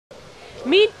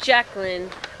Meet Jacqueline,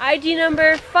 ID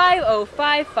number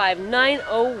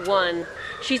 5055901.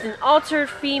 She's an altered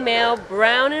female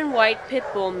brown and white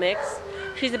Pitbull mix.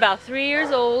 She's about 3 years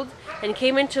old and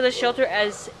came into the shelter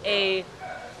as a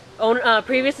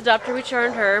previous adopter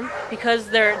returned her because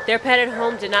their pet at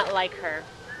home did not like her.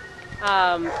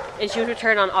 And she was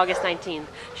returned on August 19th.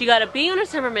 She got a B on her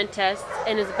temperament test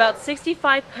and is about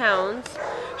 65 pounds.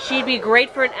 She'd be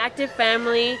great for an active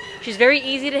family. She's very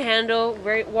easy to handle,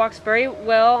 walks very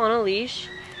well on a leash.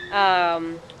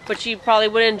 But she probably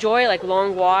would enjoy like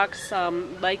long walks,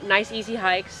 like nice easy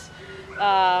hikes.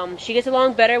 She gets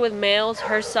along better with males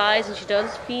her size than she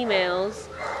does females.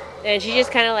 And she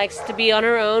just kind of likes to be on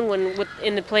her own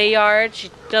in the play yard. She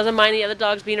doesn't mind the other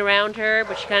dogs being around her,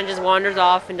 but she kind of just wanders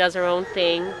off and does her own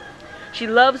thing. She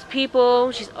loves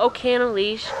people. She's okay on a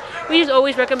leash. We just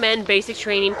always recommend basic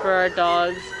training for our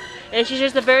dogs. And she's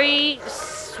just a very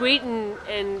sweet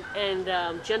and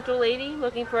gentle lady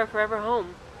looking for a forever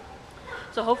home.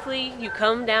 So hopefully you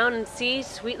come down and see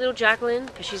sweet little Jacqueline,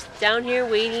 because she's down here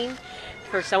waiting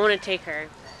for someone to take her.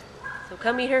 So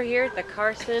come meet her here at the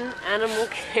Carson Animal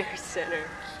Care Center.